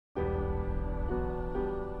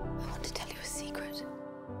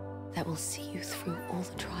that will see you through all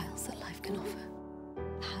the trials that life can offer.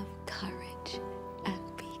 Have courage and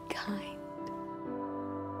be kind.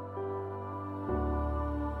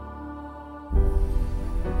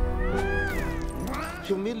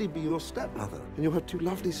 She'll merely be your stepmother, and you'll have two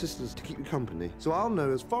lovely sisters to keep you company. So I'll know,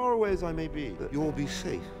 as far away as I may be, that you'll be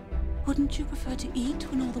safe. Wouldn't you prefer to eat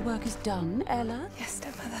when all the work is done, Ella? Yes,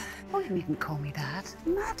 stepmother. Oh, you needn't call me that.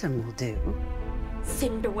 Madam will do.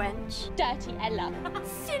 Cinderwench. Dirty Ella.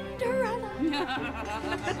 Cinderella.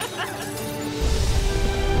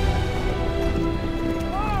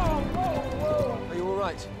 Are you all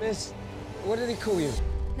right, miss? What did he call you?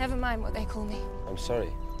 Never mind what they call me. I'm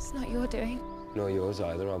sorry. It's not your doing. Nor yours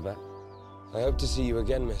either, I'll bet. I hope to see you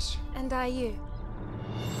again, miss. And I you.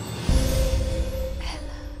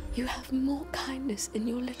 Ella, you have more kindness in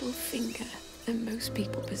your little finger than most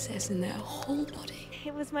people possess in their whole body.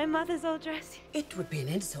 It was my mother's old dress. It would be an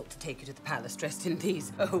insult to take you to the palace dressed in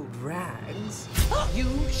these old rags. You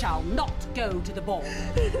shall not go to the ball.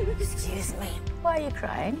 Excuse me. Why are you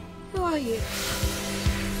crying? Who are you?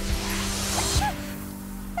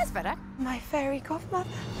 That's better. My fairy godmother.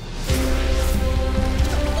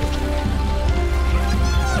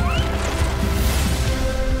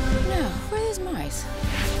 Now, where are those mice?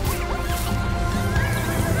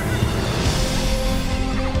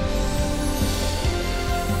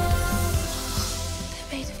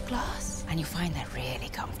 They're made of glass. And you find they're really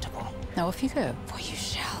comfortable. Now off you go, for you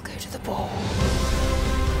shall go to the ball.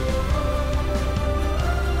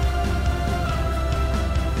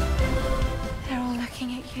 They're all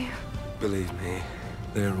looking at you. Believe me,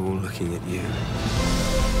 they're all looking at you.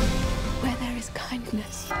 Where there is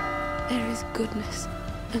kindness, there is goodness.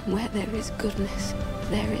 And where there is goodness,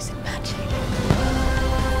 there is magic.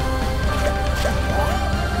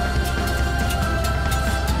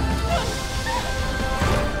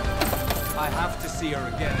 I have to see her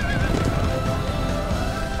again.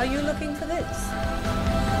 Are you looking for this?